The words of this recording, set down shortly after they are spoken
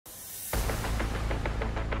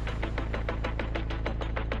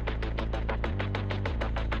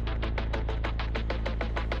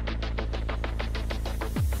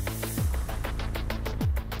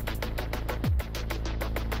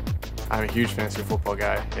I'm a huge fantasy football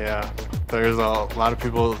guy, yeah. There's a lot of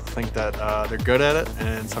people who think that they're good at it,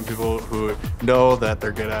 and some people who know that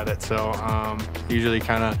they're good at it. So usually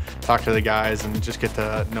kind of talk to the guys and just get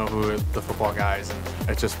to know who are the football guys. And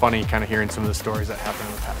it's just funny kind of hearing some of the stories that happened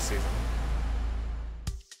in the past season.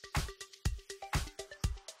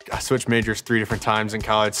 I switched majors 3 different times in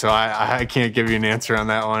college, so I can't give you an answer on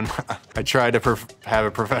that one. I tried to have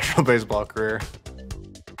a professional baseball career.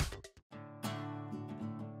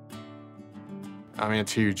 I mean,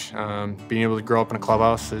 it's huge. Being able to grow up in a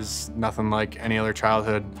clubhouse is nothing like any other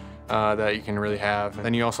childhood that you can really have.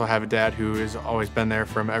 Then you also have a dad who has always been there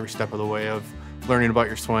from every step of the way of learning about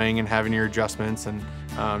your swing and having your adjustments and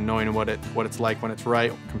knowing what it's like when it's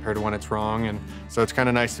right compared to when it's wrong. And so it's kind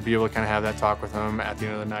of nice to be able to kind of have that talk with him at the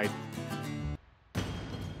end of the night.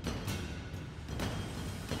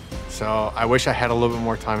 So I wish I had a little bit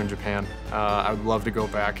more time in Japan. I would love to go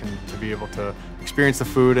back and to be able to experience the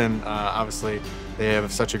food, and obviously they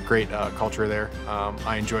have such a great culture there.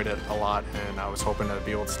 I enjoyed it a lot, and I was hoping to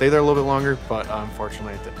be able to stay there a little bit longer, but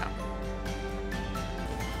unfortunately it didn't happen.